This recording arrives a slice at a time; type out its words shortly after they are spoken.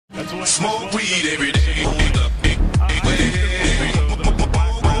Smoke weed every day.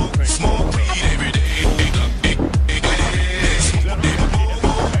 Smoke weed every day.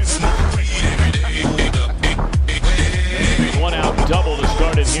 One out double to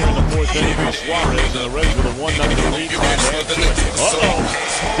start it here in the fourth inning for Suarez, and the Reds with a 1-0 lead. Uh-oh.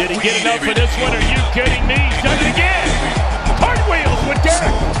 Did he get enough for this one? Are you kidding me? He's done it again. Cartwheels with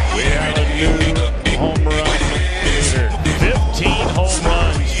Derek. We have a new home run leader. 15 home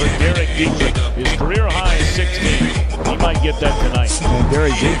runs for Derek Dietrich. His career high is 16. He might get that tonight. And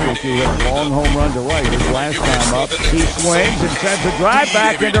Derek Dietrich, who hit a long home run to right his last time up. He swings and sends a drive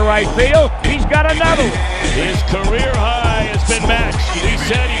back into right field. He's got another one. His career high has been matched. We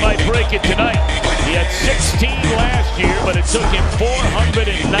said he might break it tonight. He had 16 last year, but it took him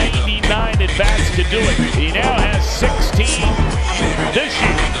 499 at-bats to do it. He now has 16 this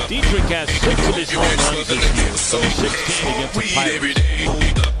year. Dietrich has 6 of his home runs this year, so 16 against the Pirates.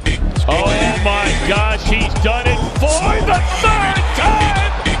 Oh my gosh, he's done it for the 3rd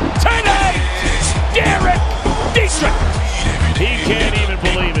time tonight! Derek Dietrich! He can't even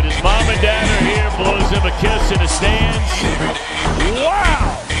believe it. His mom and dad are here, blows him a kiss in the stands.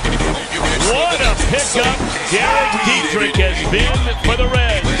 Wow! What a pickup Derek Dietrich has been for the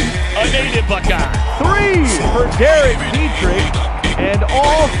Reds. A native Buckeye. 3 for Derek Dietrich, and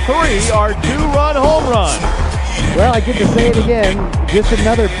all 3 are 2-run home runs. Well, I get to say it again, just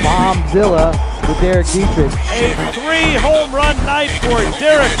another bombzilla with Derek Dietrich. A 3-home run night for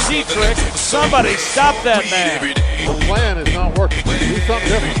Derek Dietrich. Somebody stop that man. The plan is not working. Do something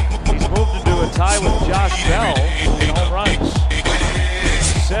different. He's moved into a tie with Josh Bell in home runs.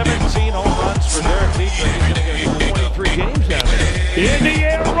 17 home runs for Derek Dietrich. He's going to get 23 games down there. In the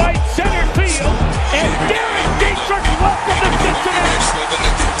air, right center field, and Derek Dietrich, welcome to Cincinnati.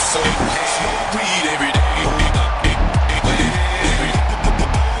 Weed every day.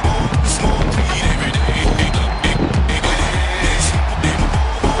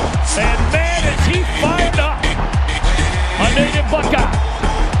 And man, is he fired up. A native Buckeye.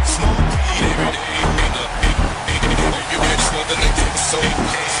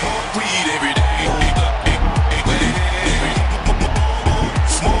 Weed every day.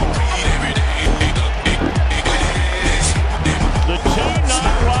 The 2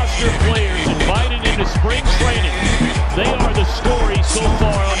 non-roster players invited into spring training. They are the story so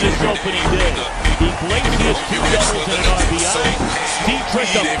far on this opening day. Iglesias 2 doubles and an RBI.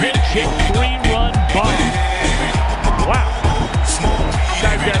 Dietrich a pinch hit 3-run bomb. Wow.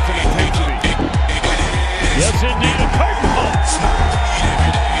 Guy's got some intensity. Yes, indeed, a curtain call.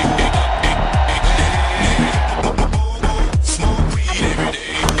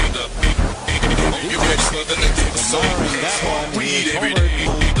 Admiring that one. He is homered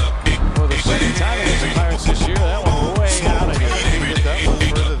for the 2nd time against the Pirates this year. That one way out of here. He hit that one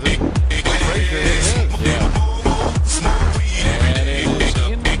further than Frazier hit his. Yeah. And it is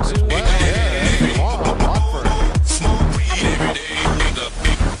into Well, yeah, that's a lot for him.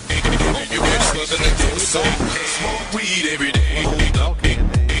 Weed every day. Okay,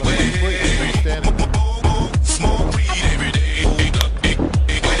 and he's standing there. Weed every day.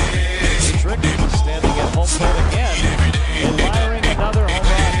 Dietrich standing at home plate again, admiring another home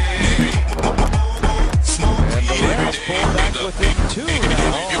run. And the Reds pull back within 2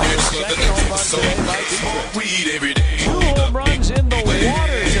 now. The 2nd home run today by Dietrich. Weed every day. 2 home runs in the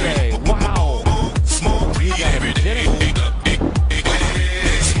water today. Wow. You gotta be kidding me.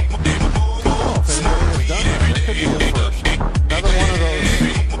 Could be the first. Another one of those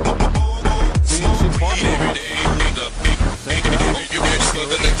PNC Park moments.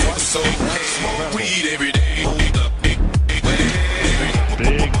 Same crowd. Weed every day.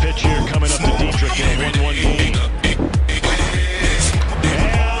 Big pitch here coming up to Dietrich in a 1-1 game.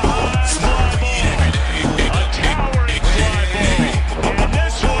 And a fly ball. A towering fly ball. And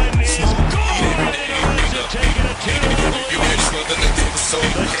this one is gone. And the Reds have taken a 2-1 lead.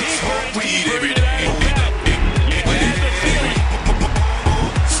 The deeper and deeper into that at bat, you had the feeling.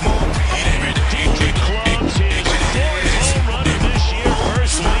 And Dietrich clubs his 4th home run of this year,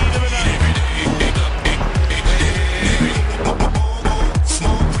 1st lead of the night.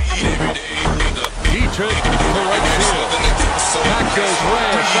 Dietrich to right field. Back goes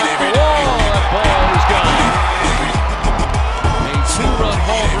Reyes off the wall. That ball is gone. A 2-run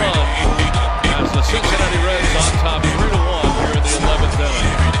home run as the Cincinnati Reds on top 3-1 here in the 11th inning.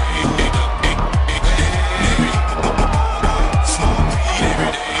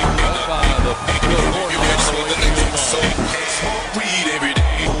 Up by the good horse on the right field line. Weed every day.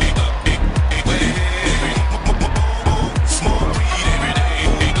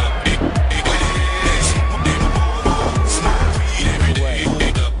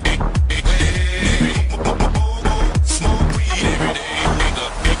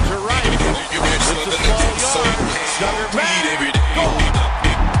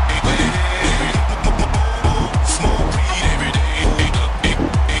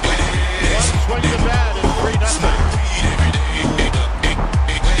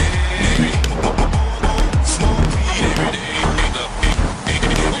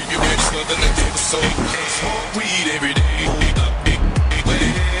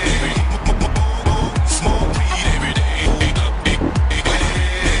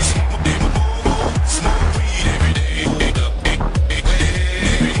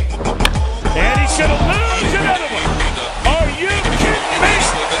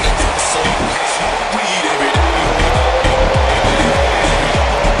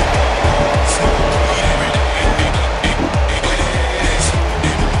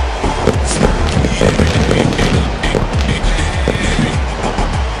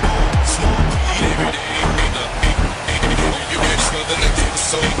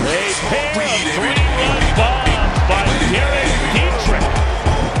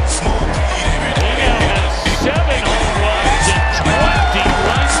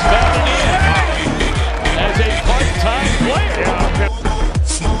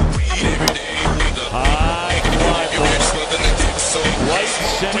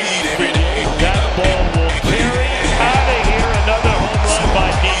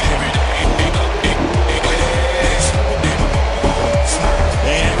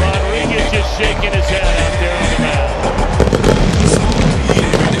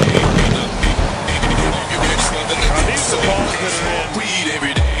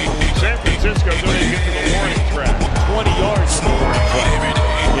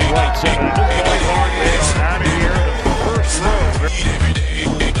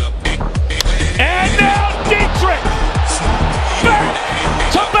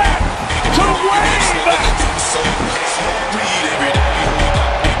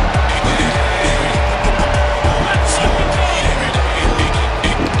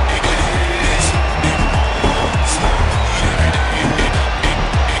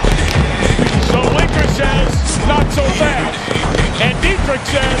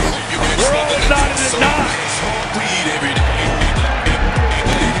 Dietrich says, we're all knotted at nine. Weed every day.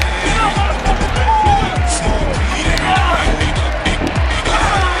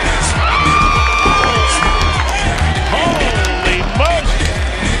 Holy moly!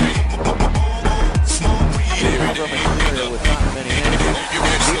 From interior with not many injuries.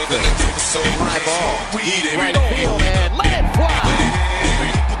 Fly ball. Right field and let it fly.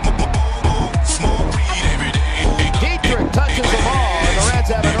 Dietrich touches the ball and the Reds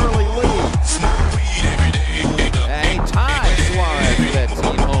have an early lead. And he ties Suarez for that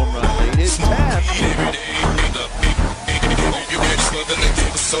team home run lead. His 10th.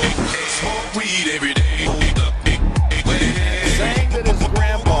 Weed every day.